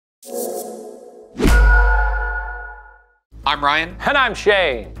I'm Ryan. And I'm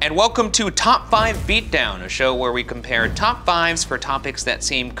Shay. And welcome to Top 5 Beatdown, a show where we compare top 5s for topics that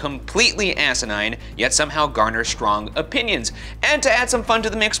seem completely asinine, yet somehow garner strong opinions. And to add some fun to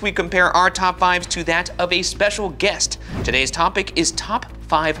the mix, we compare our top 5s to that of a special guest. Today's topic is top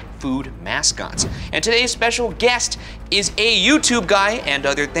 5 food mascots. And today's special guest is a YouTube guy and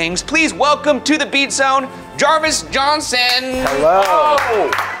other things. Please welcome to the Beat Zone, Jarvis Johnson. Hello.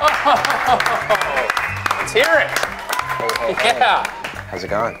 Oh. Let's hear it. Yeah. How's it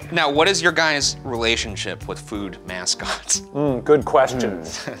going? Now, what is your guys' relationship with food mascots? Good question.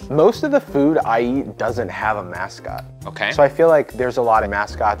 Most of the food I eat doesn't have a mascot. Okay. So I feel like there's a lot of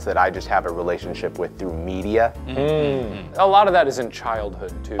mascots that I just have a relationship with through media. A lot of that is in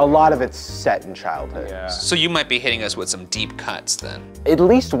childhood, too. A lot of it's set in childhood. Yeah. So you might be hitting us with some deep cuts then. At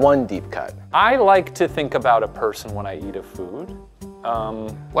least one deep cut. I like to think about a person when I eat a food.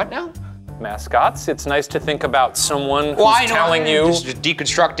 What now? Mascots. It's nice to think about someone who's telling you. Just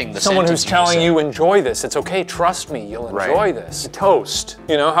deconstructing the Someone who's sentence telling you, enjoy this. It's okay, trust me, you'll enjoy this. Toast.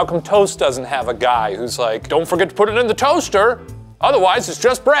 You know, how come toast doesn't have a guy who's like, don't forget to put it in the toaster, otherwise it's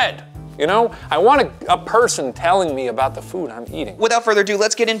just bread. You know, I want a person telling me about the food I'm eating. Without further ado,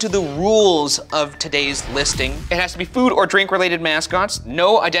 let's get into the rules of today's listing. It has to be food or drink related mascots,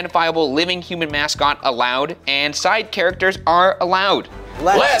 no identifiable living human mascot allowed, and side characters are allowed.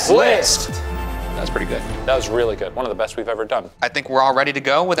 Let's list. That's pretty good. That was really good. One of the best we've ever done. I think we're all ready to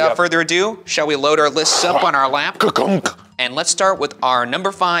go. Without further ado, shall we load our lists up on our lap? And let's start with our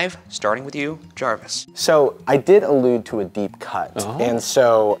number 5, starting with you, Jarvis. So I did allude to a deep cut. And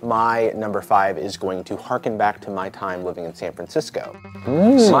so my number 5 is going to harken back to my time living in San Francisco.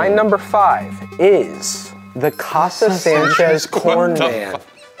 My number 5 is the Casa Sanchez Corn Man.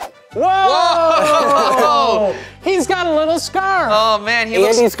 Whoa! He's got a little scar. Oh man,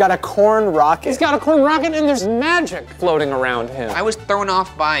 He's got a corn rocket. He's got a corn rocket and there's magic floating around him. I was thrown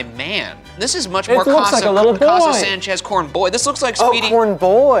off by man. This is much more looks like a little boy. Casa Sanchez Corn Boy. This looks like Speedy. Oh, Corn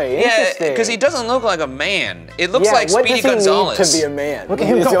Boy. Yeah, Interesting. because he doesn't look like a man. It looks like what Speedy does he Gonzalez. need to be a man? Look at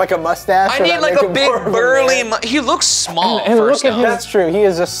him Is he go. like a mustache? I need like a big burly. He looks small. And look first at off. him. That's true. He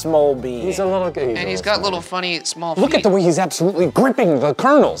is a small being. He's a little. And he's got little funny small feet. Look at the way he's absolutely gripping the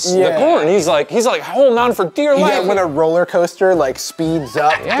kernels, the Yeah. corn. He's like holding on for dear life. Yeah, when a roller coaster like speeds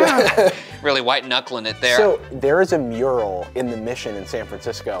up. Yeah. Really white knuckling it there. So there is a mural in the Mission in San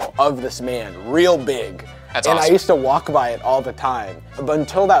Francisco of this man, real big. That's and awesome. I used to walk by it all the time. But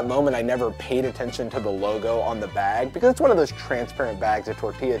until that moment, I never paid attention to the logo on the bag because it's one of those transparent bags of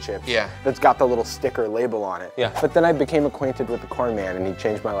tortilla chips that's got the little sticker label on it. Yeah. But then I became acquainted with the Corn Man and he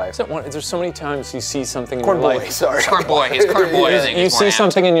changed my life. There's so many times you see something in Corn your Boy, life. sorry. Corn Boy. He's Corn Boy. I think You is more see apt.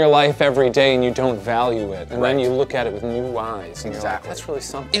 something in your life every day and you don't value it, and then Right. you look at it with new eyes. And you're like, Exactly. that's really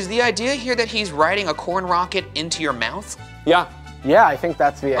something. Is the idea here that he's riding a corn rocket into your mouth? Yeah. Yeah, I think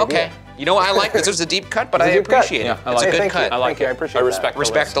that's the idea. Okay. You know what, I like this. There's a deep cut, but I It's a deep cut. appreciate it. Yeah, I It's like a it. good Thank cut. you. I like Thank you. it. I appreciate I respect that.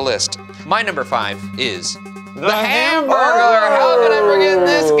 Respect the list. My number 5 is the Hamburger. Hamburger. How can I forget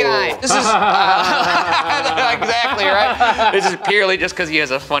this guy? This is exactly right. This is purely just because he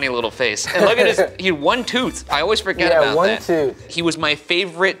has a funny little face. And look at his, he had one tooth. I always forget about one that. tooth. He was my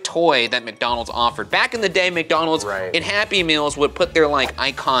favorite toy that McDonald's offered. Back in the day, McDonald's in Happy Meals would put their like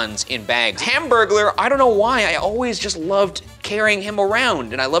icons in bags. Hamburglar, I don't know why, I always just loved carrying him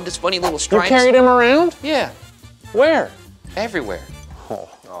around, and I loved his funny little You stripes. carried him around? Yeah, Where? everywhere.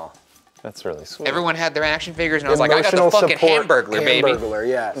 That's really sweet. Everyone had their action figures, and I was like, I got the Emotional fucking support Hamburglar, baby. Hamburglar,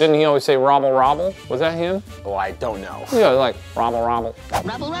 yes. Didn't he always say robble robble? Was that him? Oh, I don't know. Yeah, like robble robble.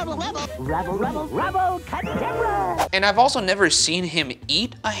 And I've also never seen him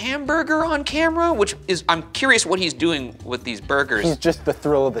eat a hamburger on camera, which is, I'm curious what he's doing with these burgers. He's just the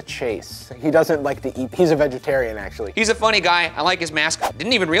thrill of the chase. He doesn't like to eat. He's a vegetarian, actually. He's a funny guy. I like his mask.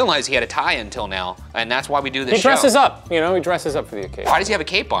 Didn't even realize he had a tie until now, and that's why we do this He show. dresses up, you know, he dresses up for the occasion. Why does he have a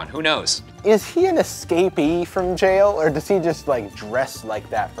cape on? Who knows? Is he an escapee from jail, or does he just like dress like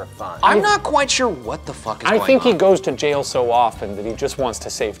that for fun? I'm not quite sure what the fuck is going on. I think he goes to jail so often that he just wants to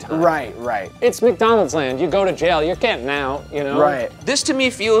save time. Right, right. It's McDonald's land. You go to jail, you're getting out, you know? Right. This to me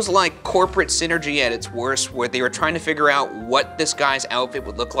feels like corporate synergy at its worst, where they were trying to figure out what this guy's outfit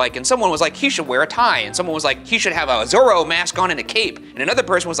would look like, and someone was like, he should wear a tie, and someone was like, he should have a Zorro mask on and a cape, and another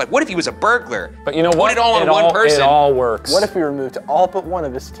person was like, what if he was a burglar? But you know what? Put it all on one person. It all works. What if we removed all but one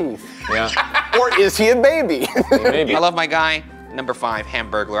of his teeth? Yeah. Or is he a baby? Maybe. I love my guy, number 5,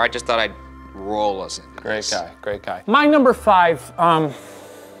 Hamburglar. I just thought I'd roll us into Great this. guy, great guy. My number 5,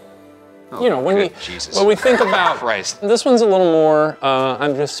 you know, when we think about, Christ. this one's a little more,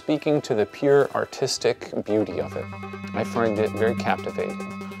 I'm just speaking to the pure artistic beauty of it. I find it very captivating.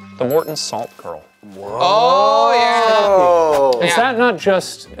 The Morton Salt Girl. Whoa. Oh, yeah. Is that not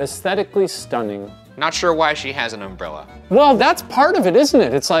just aesthetically stunning? Not sure why she has an umbrella. Well, that's part of it, isn't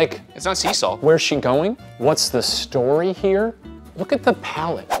it? It's like, It's not sea salt. where's she going? What's the story here? Look at the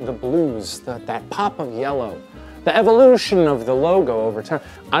palette, the blues, that pop of yellow, the evolution of the logo over time.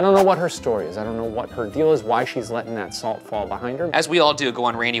 I don't know what her story is. I don't know what her deal is, why she's letting that salt fall behind her. As we all do, go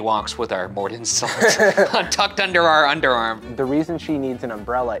on rainy walks with our Morton salt tucked under our underarm. The reason she needs an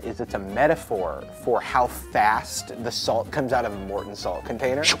umbrella is it's a metaphor for how fast the salt comes out of a Morton salt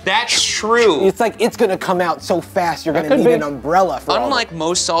container. That's true. It's like, it's gonna come out so fast, you're gonna could need be. an umbrella for Unlike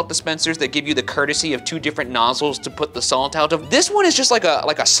most salt dispensers that give you the courtesy of 2 different nozzles to put the salt out of, this one is just like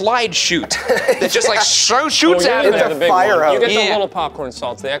a slide chute that just like shoots out of It's there. a fire hose. You get the Yeah. little popcorn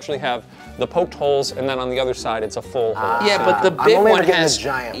salts. They actually have the poked holes, and then on the other side, it's a full hole. Yeah, but the I'm big only one ever getting has the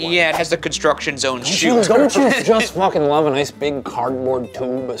giant one. Yeah, it has the construction zone chute. Don't you just fucking love a nice big cardboard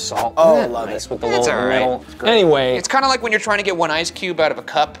tube of salt? Oh, Isn't that love nice it. with the It's little all right. metal. Anyway, It's kind of like when you're trying to get 1 ice cube out of a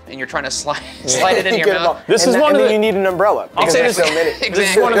cup and you're trying to slide it in You your get 'em all. mouth. This And is then- one and of then the- you need an umbrella. because Exactly.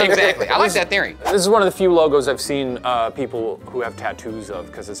 there's so many. Exactly. I like that theory. this is one of the few logos I've seen people who have tattoos of,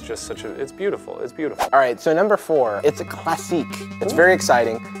 because it's just such a, it's beautiful. It's beautiful. All right, so number 4, it's a classique. It's very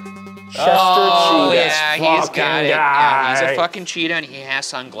exciting. Chester Oh, Cheetah. yeah, he's fucking got it. Yeah, he's guy. a fucking cheetah and he has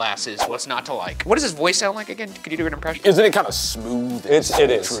sunglasses. What's not to like? What does his voice sound like again? Could you do an impression? Isn't it kind of smooth? It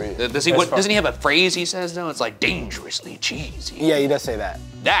is. Doesn't he have a phrase he says though? It's like dangerously cheesy. Yeah, he does say that.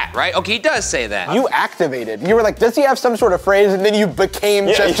 That, right? Okay, he does say that. You activated. You were like, does he have some sort of phrase? And then you became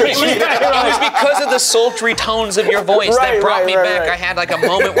Chester It Cheetah. was because of the sultry tones of your voice that Right, brought me right, back. right. I had like a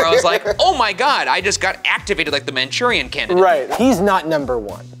moment where I was like, oh my God, I just got activated like the Manchurian candidate. Right, he's not number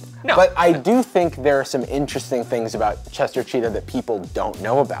 1. No. But I do think there are some interesting things about Chester Cheetah that people don't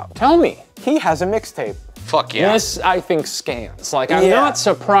know about. Tell me. He has a mixtape. Fuck yeah. This, I think, scans. Like, I'm Yeah. not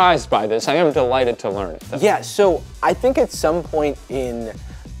surprised by this. I am delighted to learn it. Yeah, so I think at some point in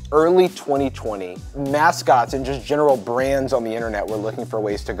early 2020, mascots and just general brands on the internet were looking for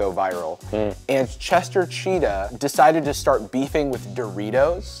ways to go viral. And Chester Cheetah decided to start beefing with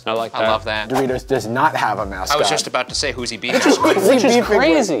Doritos. I like that. I love that. Doritos does not have a mascot. I was just about to say, who's he being? Who's he Which is beefing with?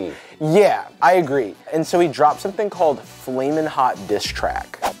 crazy. Yeah, I agree. And so he dropped something called Flamin' Hot Diss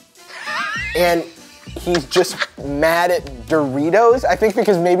Track. And he's just mad at Doritos, I think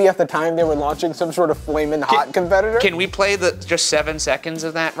because maybe at the time they were launching some sort of Flamin' Hot competitor. Can we play just 7 seconds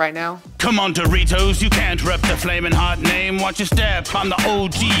of that right now? Come on, Doritos, you can't rep the flaming hot name. Watch your step, I'm the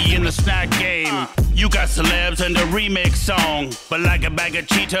OG in the snack game. You got celebs and a remix song, but like a bag of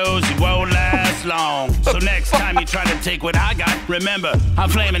Cheetos, you won't last long. So next time you try to take what I got, remember, I'm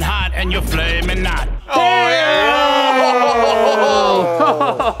flaming hot and you're flaming not.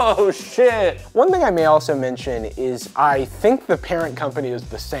 Oh, shit. One thing I may also mention is I think the parent company is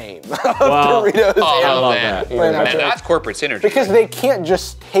the same. Wow. Doritos Oh, and I love that. Flamin' Hot Man, Cheetos. that's corporate synergy. Because they can't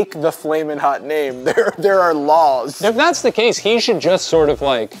just take the Flamin' Hot name. There are laws. If that's the case, he should just sort of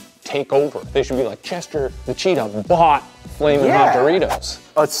like take over. They should be like, Chester the Cheetah bought Flamin' Hot Yeah. Doritos.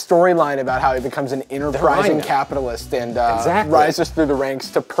 A storyline about how he becomes an enterprising Rhino. capitalist and Exactly. rises through the ranks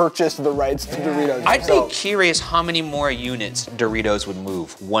to purchase the rights to Doritos. I'd be himself. curious how many more units Doritos would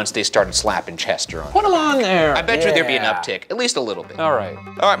move once they started slapping Chester on. Put him on there. I bet you there'd be an Yeah. uptick, at least a little bit. All right.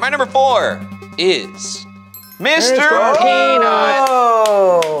 All right, my number 4 is Mr. Mr. Peanut.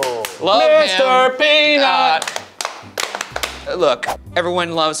 Oh! Love Mr. him. Peanut. Look,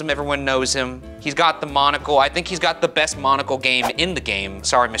 everyone loves him, everyone knows him. He's got the monocle. I think he's got the best monocle game in the game.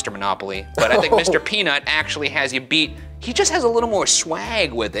 Sorry, Mr. Monopoly. But I think Mr. Peanut actually has you beat. He just has a little more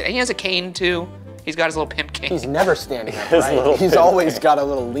swag with it. And he has a cane too. He's got his little pimp cane. He's never standing His upright. little He's pin. always got a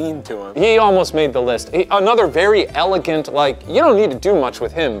little lean to him. He almost made the list. Another very elegant, like, you don't need to do much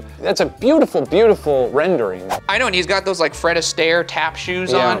with him. That's a beautiful, beautiful rendering. I know, and he's got those like Fred Astaire tap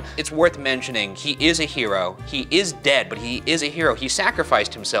shoes Yeah. on. It's worth mentioning, he is a hero. He is dead, but he is a hero. He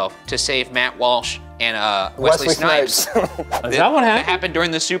sacrificed himself to save Matt Walsh and Wesley Snipes. Is that what That happened? happened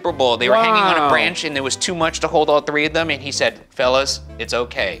during the Super Bowl. They were hanging on a Wow. branch and there was too much to hold all 3 of them, and he said, fellas, it's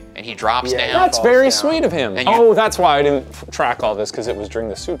okay. And he drops Yeah, down. That's falls very down. sweet of him. And you- Oh, that's why I didn't track all this, because it was during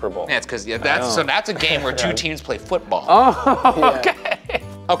the Super Bowl. That's because that's a game where 2 teams play football. Okay.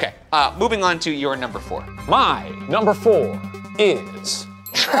 Okay, moving on to your number 4. My number 4 is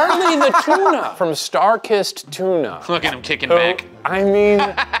Charlie the Tuna from Star-Kissed Tuna. Look at him kicking back. I mean,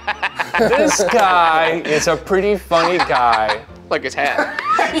 this guy is a pretty funny guy. like his hat.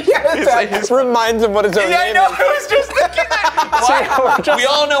 It reminds him what his own name I know, is. I was just thinking that. We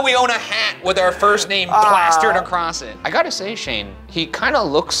all know we own a hat with our first name plastered across it. I gotta say, Shane, he kind of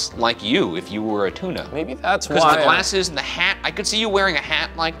looks like you if you were a tuna. Maybe that's why. Because the glasses and the hat, I could see you wearing a hat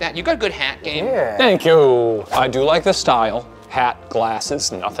like that. You got a good hat game. Yeah. Thank you. I do like the style. Hat,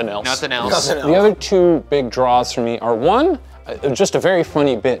 glasses, nothing else. Nothing else. The other two big draws for me are one, just a very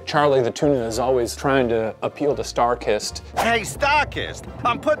funny bit. Charlie the tuna is always trying to appeal to Starkist. Hey, Starkist,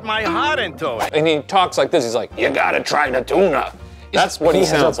 I'm putting my heart into it. And he talks like this, he's like, you gotta try the tuna. That's what he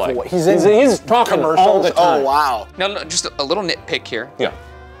sounds like. He's talking commercials all the time. Oh, wow. Now, just a little nitpick here. Yeah.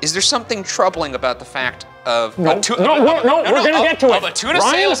 Is there something troubling about the fact of No, we're gonna get to it. Of a tuna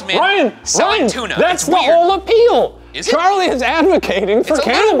salesman selling tuna? That's It's the weird. whole appeal. Is it? Charlie is advocating for It's a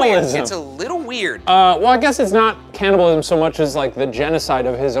little weird. cannibalism. It's a little weird. Well, I guess it's not cannibalism so much as like the genocide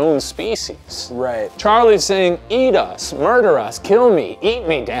of his own species. Right. Charlie's saying, eat us, murder us, kill me, eat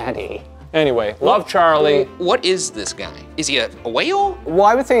me, daddy. Anyway, love Charlie. What is this guy? Is he a whale? Well,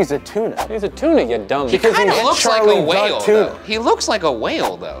 I would say he's a tuna. He's a tuna, you dumb. He kind of hit looks Charlie like a the whale, tuna. though. He looks like a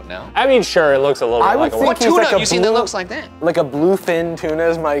whale, though, no? I mean, sure, it looks a little I bit would like a think what? he's Tuna like a you seen that blue- looks like that? Like a bluefin tuna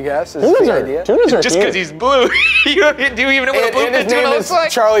is my guess, is Tunas the are, idea. tunas are Just cute. because he's blue. Do you even know what a And bluefin his tuna name looks is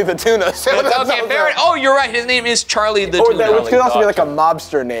like? Charlie the tuna. So Okay, fair enough. Oh, you're right. His name is Charlie the Or Tuna. that, which could also be like a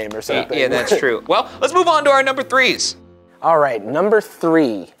mobster name or something. Yeah, that's true. Well, let's move on to our number threes. All right, number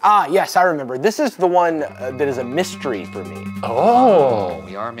 3. Ah, yes, I remember. This is the one that is a mystery for me. Oh.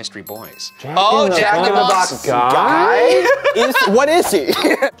 We are mystery boys. in Jack in the Box guy? What is he?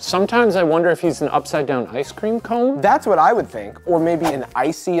 Sometimes I wonder if he's an upside down ice cream cone. That's what I would think. Or maybe an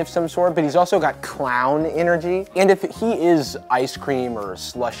icy of some sort, but he's also got clown energy. And if he is ice cream or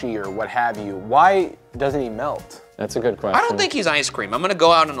slushy or what have you, why doesn't he melt? That's a good question. I don't think he's ice cream. I'm gonna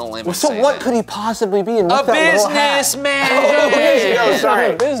go out on a limb and So say what that. could he possibly be? And A what's that little hat? businessman. Oh,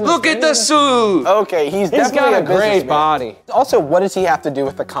 sorry. Look at the suit. Okay, he's He's definitely got a great businessman. body. Also, what does he have to do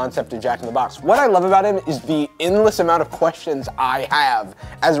with the concept of Jack in the Box? What I love about him is the endless amount of questions I have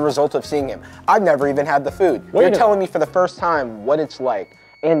as a result of seeing him. I've never even had the food. You're telling me for the first time what it's like,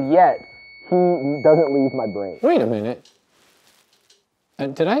 and yet he doesn't leave my brain. Wait a minute.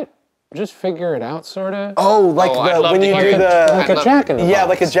 Did I just figure it out, sort of? Oh, like I'd love when to you hear do it. the... Like a Jack in the Box. Yeah,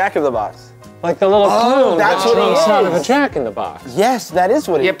 like a Jack in the Box. Like the little clown that's what he trunks out of a is. Jack in the Box. Yes, that is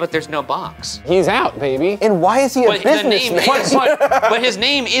what he Yeah, is. but there's no box. He's out, baby. And why is he a But the name businessman? is, but his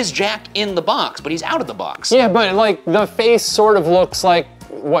name is Jack in the Box, but he's out of the box. Yeah, but like the face sort of looks like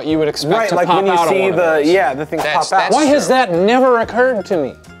what you would expect Right, to like pop when you out see of one of those. the things That's- pop out. that's Why has true. that never occurred to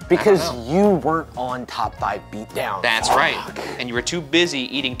me? Because you weren't on Top 5 Beatdown. That's right. And you were too busy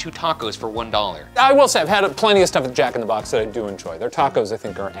eating 2 tacos for $1. I will say I've had plenty of stuff with Jack in the Box that I do enjoy. Their tacos I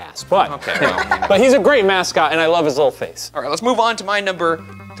think are ass, but Okay, well, but he's a great mascot and I love his little face. All right, let's move on to my number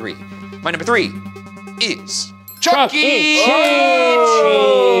 3. My number 3 is Chuck E.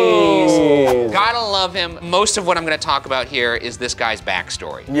 Cheese. Gotta love him. Most of what I'm gonna talk about here is this guy's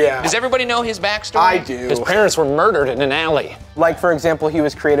backstory. Yeah. Does everybody know his backstory? I do. His parents were murdered in an alley. Like, for example, he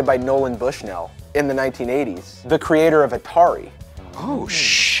was created by Nolan Bushnell in the 1980s, the creator of Atari. Oh,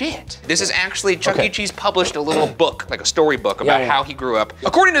 shit. This is actually, Chuck Okay. E. Cheese published a little book, like a storybook about Yeah. how he grew up.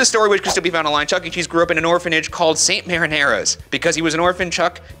 According to the story, which can still be found online, Chuck E. Cheese grew up in an orphanage called St. Marinera's. Because he was an orphan,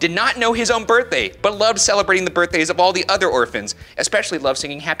 Chuck did not know his own birthday, but loved celebrating the birthdays of all the other orphans, especially loved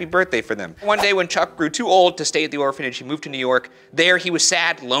singing happy birthday for them. One day when Chuck grew too old to stay at the orphanage, he moved to New York. There he was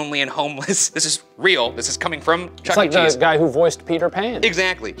sad, lonely, and homeless. This is real. This is coming from Chuck It's like E. Cheese. the guy who voiced Peter Pan.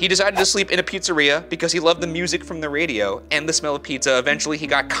 Exactly. He decided to sleep in a pizzeria because he loved the music from the radio and the smell of pizza. Eventually, he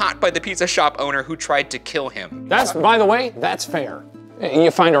got caught by the pizza shop owner who tried to kill him. That's, by the way, that's fair.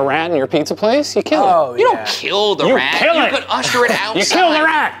 You find a rat in your pizza place, you kill Oh, it. You don't kill the You rat. kill you it. could usher it outside. You kill the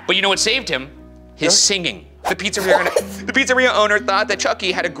rat. But you know what saved him? His singing. The pizzeria owner thought that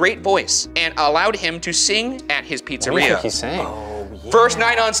Chucky had a great voice and allowed him to sing at his What do you pizzeria. think he's saying? First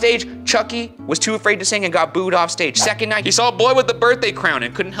night on stage, Chucky was too afraid to sing and got booed off stage. Second night, he saw a boy with a birthday crown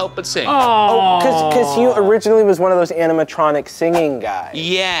and couldn't help but sing. Because he originally was one of those animatronic singing guys.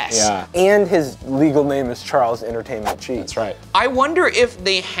 Yes. Yeah, And his legal name is Charles Entertainment Cheese. that's right. I wonder if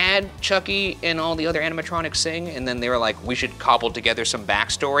they had Chucky and all the other animatronics sing, and then they were like, we should cobble together some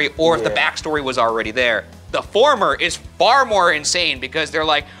backstory, or if the backstory was already there. The former is far more insane because they're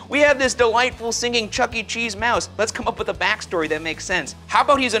like, we have this delightful singing Chuck E. Cheese mouse. Let's come up with a backstory that makes sense. How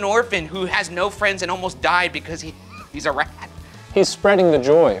about he's an orphan who has no friends and almost died because he's a rat? He's spreading the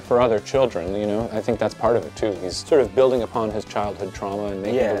joy for other children, you know? I think that's part of it too. He's sort of building upon his childhood trauma and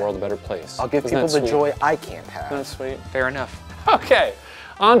making Yeah. the world a better place. I'll give Isn't people that the sweet? joy I can't have. That's sweet. Fair enough. Okay,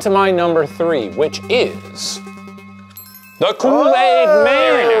 on to my number 3, which is The Kool-Aid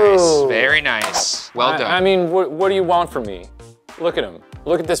Man. Very nice. Well done. I mean, what do you want from me? Look at him.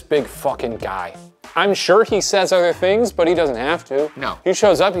 Look at this big fucking guy. I'm sure he says other things, but he doesn't have to. No. He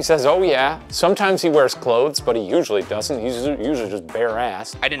shows up, he says, oh yeah. Sometimes he wears clothes, but he usually doesn't. He's usually just bare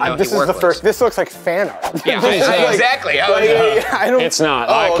ass. I didn't know This is the first. This looks like fan art. Yeah, Like, exactly. I don't. It's not.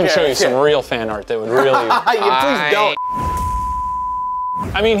 Oh, I can okay, show you okay. some real fan art that would really... Please don't.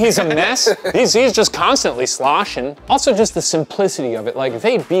 I mean, he's a mess. He's just constantly sloshing. Also just the simplicity of it, like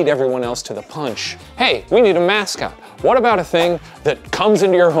they beat everyone else to the punch. Hey, we need a mascot. What about a thing that comes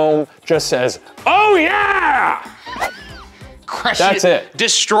into your home, just says, oh yeah! That's it.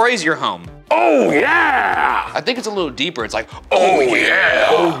 Destroys your home. Oh yeah! I think it's a little deeper. It's like, oh yeah.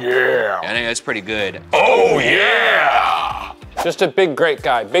 Oh yeah! I think that's pretty good. Oh yeah! Just a big, great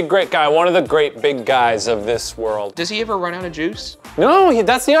guy. Big, great guy. One of the great big guys of this world. Does he ever run out of juice? No,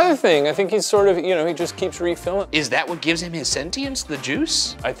 that's the other thing. I think he's sort of, you know, he just keeps refilling. Is that what gives him his sentience, the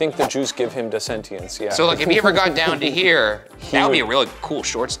juice? I think the juice give him the sentience, yeah. So like if he ever got down to here, that would be a really cool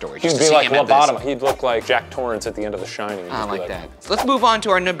short story. He'd be like Lobotomy. He'd look like Jack Torrance at the end of The Shining. I like that. So let's move on to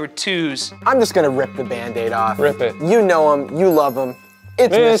our number 2s. I'm just gonna rip the Band-Aid off. Rip it. You know him. You love him.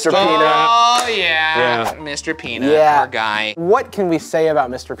 It's Mr. Peanut. Oh yeah, Mr. Peanut, Yeah. our guy. What can we say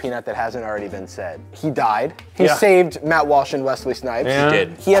about Mr. Peanut that hasn't already been said? He died. He saved Matt Walsh and Wesley Snipes. Yeah. He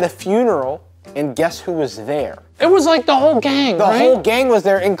did. He had a funeral, and guess who was there? It was like the whole gang, The whole gang was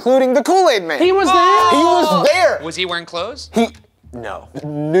there, including the Kool-Aid Man. He was there? He was there. Was he wearing clothes? No. The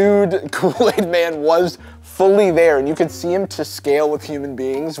nude Kool-Aid Man was fully there, and you could see him to scale with human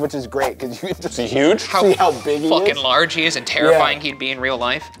beings, which is great, because you can just Is he huge? see how big he Fucking is. large he is and terrifying he'd be in real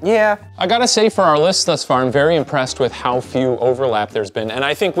life. Yeah. I gotta say for our list thus far, I'm very impressed with how few overlap there's been, and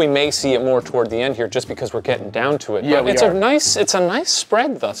I think we may see it more toward the end here just because we're getting down to it. Yeah, But we it's are. a nice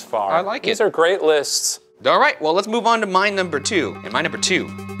spread thus far. I like it. These are great lists. All right, well, let's move on to my number 2. And my number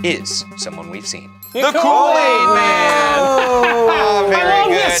 2 is someone we've seen. The Kool-Aid Man! Oh, very I love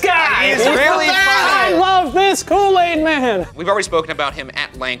good. this guy! He's really I fun. love this Kool-Aid Man! We've already spoken about him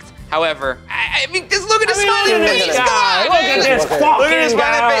at length. However, I mean, just look at his smiling look at face. this Come guy. on, Look man. at this Look at his fucking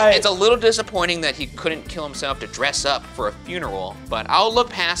smiling guy. face. It's a little disappointing that he couldn't kill himself to dress up for a funeral, but I'll look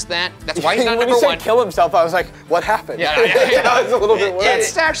past that. That's why he's not when number you said 1. kill himself, I was like, what happened? Yeah, That was a little bit worried.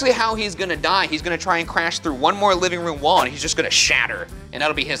 It's actually how he's gonna die. He's gonna try and crash through one more living room wall, and he's just gonna shatter, and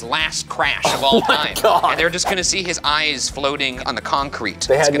that'll be his last crash of all time. God. And they're just gonna see his eyes floating on the concrete.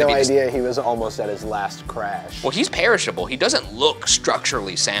 They It's had gonna no be this- idea he was almost at his last crash. Well, he's perishable. He doesn't look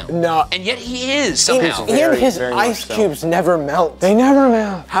structurally sound. No. And yet he is somehow. And his very much ice so. cubes never melt. They never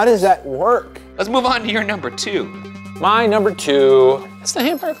melt. How does that work? Let's move on to your number 2. My number 2, it's the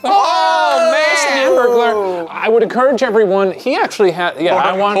Hamburglar. Oh, man! It's the Hamburglar. I would encourage everyone, he actually had,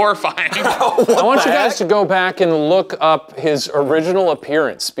 Horrifying. I want you guys to go back and look up his original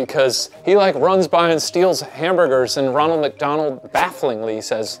appearance because he like runs by and steals hamburgers and Ronald McDonald bafflingly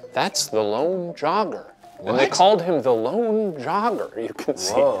says, that's the lone jogger. And they called him the lone jogger, you can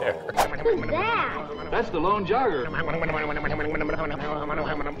see there. That's the lone jogger.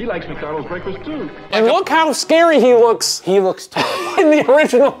 He likes McDonald's breakfast too. And look how scary he looks He looks terrifying. in the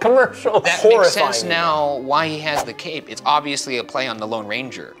original commercial. That makes Horrifying. sense now why he has the cape. It's obviously a play on the Lone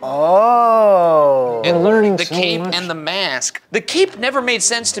Ranger. Oh. And learning The so cape much. and the mask. The cape never made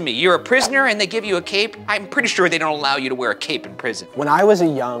sense to me. You're a prisoner and they give you a cape. I'm pretty sure they don't allow you to wear a cape in prison. When I was a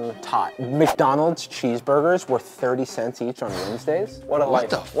young tot, McDonald's cheeseburgers were 30 cents each on Wednesdays. What a life.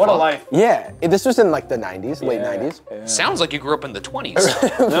 the What a fuck? life. Yeah, this was in like the 90s, late 90s. Sounds like you grew up in the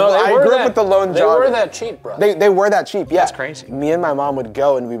 20s. No, I grew up with the lone They jogger. were that cheap, bro. They were that cheap, yeah. That's crazy. Me and my mom would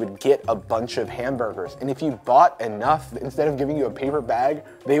go and we would get a bunch of hamburgers. And if you bought enough, instead of giving you a paper bag,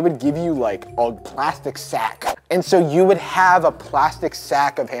 they would give you like a plastic sack. And so you would have a plastic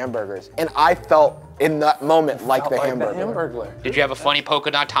sack of hamburgers. And I felt in that moment like the hamburger. Did you have a funny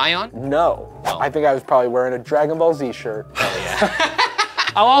polka dot tie on? No. I think I was probably wearing a Dragon Ball Z shirt.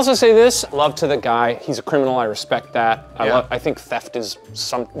 I'll also say this, love to the guy. He's a criminal, I respect that. Yeah. I think theft is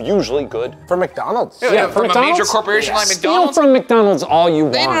usually good. For McDonald's. Yeah, for from a major corporation like Steal McDonald's, from McDonald's all you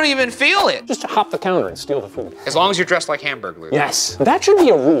they want. don't even feel it. Just hop the counter and steal the food. As long as you're dressed like Hamburglar. Yes, that should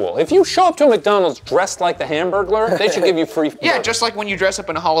be a rule. If you show up to a McDonald's dressed like the Hamburglar, they should give you free Yeah, burger. just like when you dress up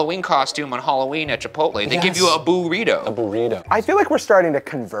in a Halloween costume on Halloween at Chipotle, they give Yes. you a burrito. a burrito. I feel like we're starting to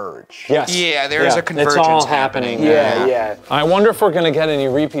converge. Yes. Yeah, there is a convergence It's all happening. happening. Yeah. I wonder if we're gonna get any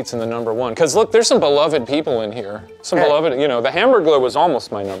repeats in the number 1. Because look, there's some beloved people in here. Some beloved, you know, the Hamburglar was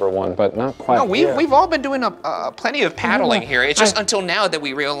almost my number 1, but not quite. No, we've all been doing plenty of paddling here. It's just until now that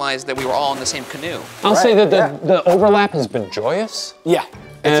we realized that we were all in the same canoe. I'll say that the overlap has been joyous. Yeah.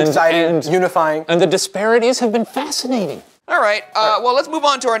 It's And- exciting, and- unifying. And the disparities have been fascinating. All right, well, let's move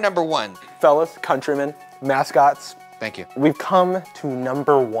on to our number 1. Fellas, countrymen, mascots, Thank you. we've come to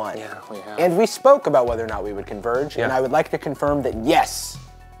number 1. Yeah, we have. And we spoke about whether or not we would converge, Yeah. and I would like to confirm that yes,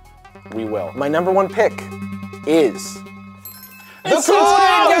 we will. My number 1 pick is the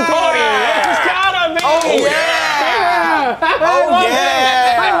Kool-Aid Guy! Oh yeah! Oh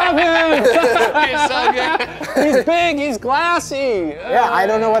yeah! I love him! He's so good. He's big, he's glassy. Yeah, I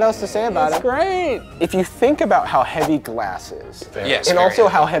don't know what else to say about That's it. great. If you think about how heavy glass is, Yes, and very also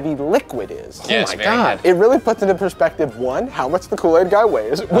heavy. how heavy liquid is, Yes, my very God. heavy. it really puts into perspective, 1, how much the Kool-Aid Guy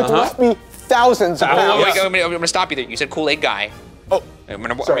weighs, which must be thousands of Oh, pounds. wait, I'm gonna stop you there. You said Kool-Aid Guy. Oh,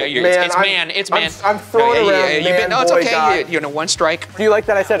 Sorry, man, it's I'm- man. It's man. I'm throwing around man, No, it's boy, okay. guy. You're in a 1 strike. do you like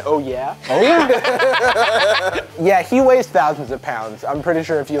that I said, oh yeah? Oh yeah. Yeah, he weighs thousands of pounds. I'm pretty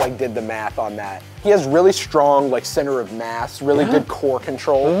sure if you like did the math on that. He has really strong like center of mass, really good core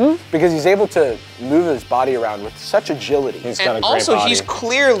control, because he's able to move his body around with such agility. He's got a And great also, body. he's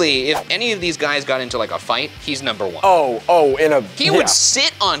clearly, if any of these guys got into like a fight, he's number 1. In a He would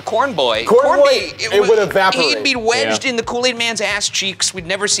sit on Corn Boy. Corn Boy, it would evaporate. He'd be wedged in the Kool-Aid Man's ass cheeks. We'd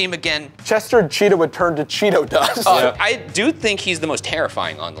never see him again. Chester Cheetah would turn to Cheeto dust. I do think he's the most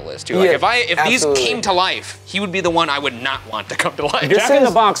terrifying on the list too. Like Yeah, if these absolutely. came to life, he would be the one I would not want to come to life. This Jack in the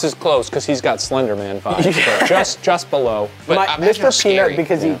is- Box is close because he's got Slender Man vibes, but just below. But imagine how Mr. scary. Peanut,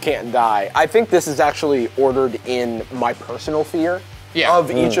 because he can't die. I think this is actually ordered in my personal fear Yeah.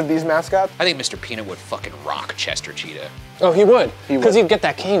 of each of these mascots. I think Mr. Peanut would fucking rock Chester Cheetah. Oh, he would, He because would. he'd get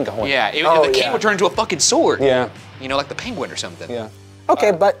that cane going. Yeah, Oh, the cane yeah. would turn into a fucking sword. Yeah. You know, like the penguin or something. Yeah.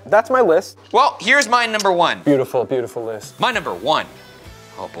 Okay, but that's my list. Well, here's my number 1. Beautiful, beautiful list. My number 1.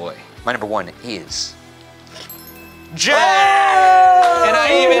 Oh boy. My number 1 is Jack! And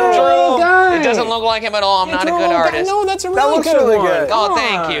I even drew. guy. It doesn't look like him at all. I'm not a good artist. No, that's a That really looks good really one. good. Oh, Come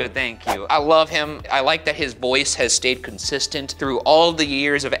thank on. you, thank you. I love him. I like that his voice has stayed consistent through all the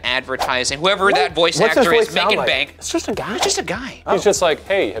years of advertising. Whoever that voice What's his actor voice is, sound making like? bank. It's just a guy. He's just a guy. He's just like,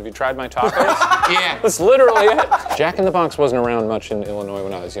 hey, have you tried my tacos? Yeah. That's literally it. Jack in the Box wasn't around much in Illinois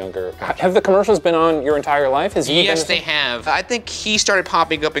when I was younger. Have the commercials been on your entire life? Has he Yes, been- they have. I think he started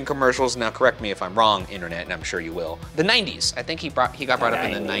popping up in commercials. Now, correct me if I'm wrong, internet, and I'm sure you will. The 90s. I think he got brought up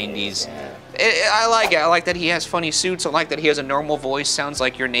in the 90s. I like it. I like that he has funny suits. I like that he has a normal voice. Sounds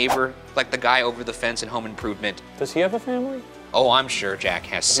like your neighbor, like the guy over the fence in Home Improvement. Does he have a family? Oh, I'm sure Jack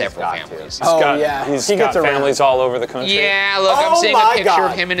has several got to. families. Oh, yeah. He's He got gets around. families all over the country. Yeah, look, I'm Oh seeing a my picture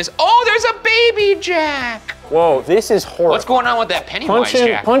God. of him and his. Oh, there's a baby Jack. Whoa. This is horrible. What's going on with that Pennywise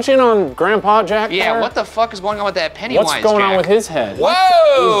Jack? Punch in on Grandpa Jack. Yeah, there? what the fuck is going on with that Pennywise What's going Jack? on with his head?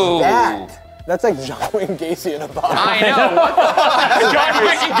 Whoa! that? That's like John Wayne Gacy in a box. I know. What the fuck? John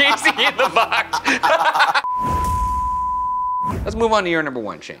Wayne Gacy in the box. Let's move on to your number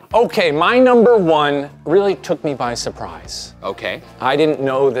 1, Shane. Okay, my number 1 really took me by surprise. Okay. I didn't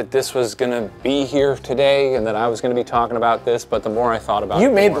know that this was gonna be here today and that I was gonna be talking about this, but the more I thought about it,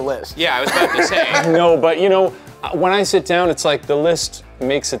 You made more. the list. Yeah, I was about to say. No, but you know, when I sit down, it's like the list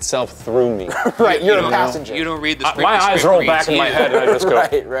makes itself through me. Right, you're a don't- passenger. You don't read the script. My the eyes script roll reads back in my you. head and I just go,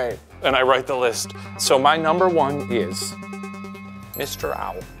 Right, right. and I write the list. So my number 1 is Mr.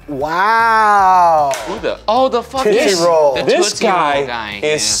 Owl. Wow. Who the? Oh, the fucking. Tootsie Roll. The This Tootsie Roll guy is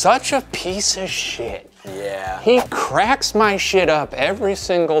yeah. such a piece of shit. Yeah. He cracks my shit up every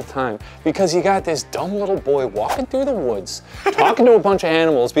single time because you got this dumb little boy walking through the woods, talking to a bunch of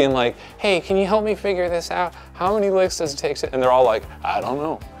animals, being like, hey, can you help me figure this out? How many licks does it take? And they're all like, I don't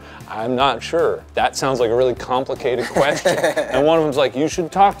know. I'm not sure. That sounds like a really complicated question. And one of them's like, you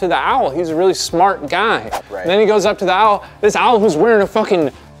should talk to the owl. He's a really smart guy. Right. And then he goes up to the owl, this owl who's wearing a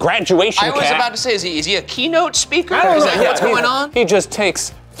fucking graduation I was cap. about to say, is he a keynote speaker? I don't Is know. that what's going on? He just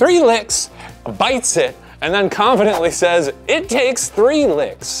takes 3 licks, bites it, and then confidently says, it takes 3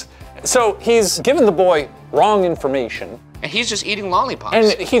 licks. So he's given the boy wrong information, And he's just eating lollipops.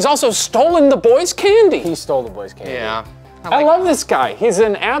 and he's also stolen the boy's candy. He stole the boy's candy. yeah. I love this guy. He's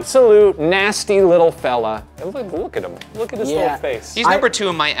an absolute nasty little fella. And look at him. Look at his Yeah. little face. He's number 2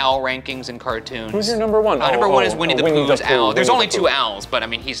 in my owl rankings in cartoons. Who's your number 1? Number 1 is Winnie the Pooh's owl. There's Winnie only the 2 Pooh. owls, but I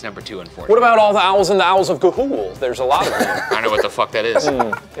mean, he's number 2, unfortunately. What about all the owls and the owls of Ga'Hoole? There's a lot of them. I know what the fuck that is.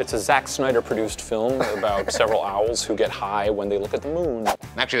 It's a Zack Snyder produced film about several owls who get high when they look at the moon.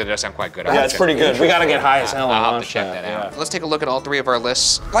 Actually, that does sound quite good. Yeah, it's pretty good. We gotta get high as hell and I'll have to watch check that, that out. yeah. Let's take a look at all 3 of our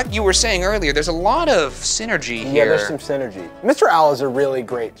lists. Like you were saying earlier, there's a lot of synergy Yeah, here. there's some synergy. Mr. Owl is a really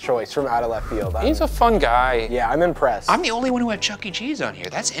great choice from out of left field. He's a fun guy. Yeah, I'm impressed. I'm the only one who had Chuck E. Cheese on here.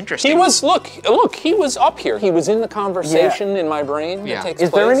 That's interesting. He was, look, he was up here. He was in the conversation in my brain Yeah. that takes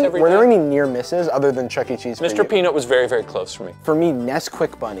Is there place any? every Were there day. any near misses other than Chuck E. Cheese? For Mr. you? Peanut was very, very close for me. For me,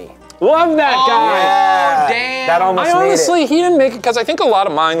 Nesquik Bunny. Love that guy. Yeah. Damn. That almost I made honestly, it. he didn't make it because I think a lot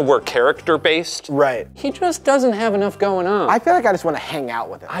of mine were character-based. Right. He just doesn't have enough going on. I feel like I just want to hang out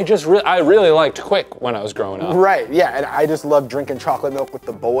with him. I really liked Quick when I was growing up. Right, yeah, and I just love drinking chocolate milk with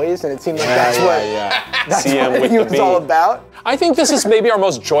the boys, and it seemed like that's what he was all about. I think this is maybe our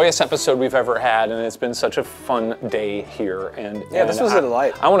most joyous episode we've ever had, and it's been such a fun day here. And this was a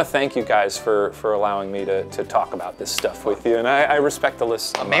delight. I want to thank you guys for allowing me to talk about this stuff with you, and I respect the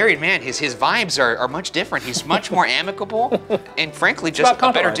list. A married man, his vibes are much different. He's much more amicable, and frankly, just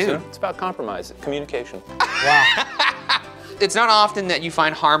a better dude. It's about compromise, communication. Wow. It's not often that you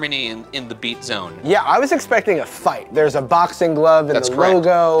find harmony in the beat zone. Yeah, I was expecting a fight. There's a boxing glove and That's the correct.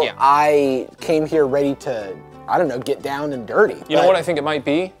 logo. Yeah. I came here ready to, I don't know, get down and dirty. You know what I think it might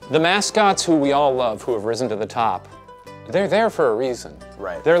be? The mascots who we all love, who have risen to the top, they're there for a reason.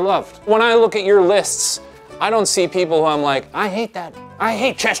 Right. They're loved. When I look at your lists, I don't see people who I'm like, I hate that. I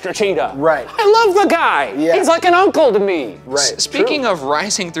hate Chester Cheetah. Right. I love the guy. Yeah. He's like an uncle to me. Right. Speaking of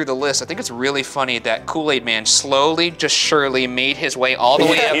rising through the list, I think it's really funny that Kool-Aid Man slowly, just surely made his way all the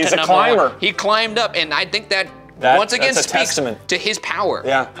way up He's to a number climber. 1. He climbed up, and I think that once again that's a speaks testament. to his power.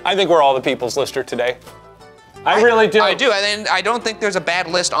 Yeah, I think we're all the people's lister today. I really do. I do, and I don't think there's a bad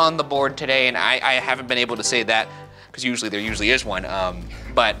list on the board today, and I haven't been able to say that, because usually there is one.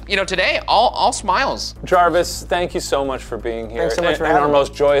 But you know, today, all smiles. Jarvis, thank you so much for being here. Thanks so much for in having our me.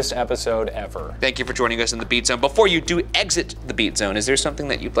 most joyous episode ever. Thank you for joining us in the Beat Zone. Before you do exit the Beat Zone, is there something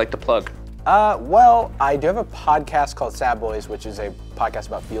that you'd like to plug? Well, I do have a podcast called Sad Boys, which is a podcast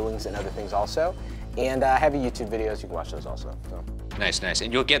about feelings and other things also. And I have YouTube videos, you can watch those also. So. Nice, nice.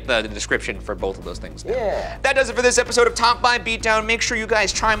 And you'll get the description for both of those things now. Yeah. That does it for this episode of Top 5 Beatdown. Make sure you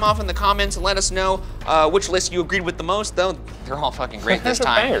guys chime off in the comments and let us know which list you agreed with the most, though they're all fucking great this They're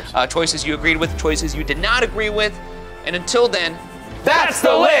time. bangers. Choices you agreed with, choices you did not agree with. And until then, That's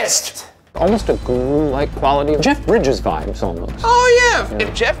the list! Almost a guru-like quality. Jeff Bridges vibes, almost. oh yeah,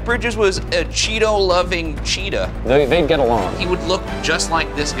 if Jeff Bridges was a Cheeto-loving cheetah, They'd get along. he would look just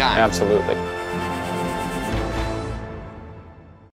like this guy. Absolutely.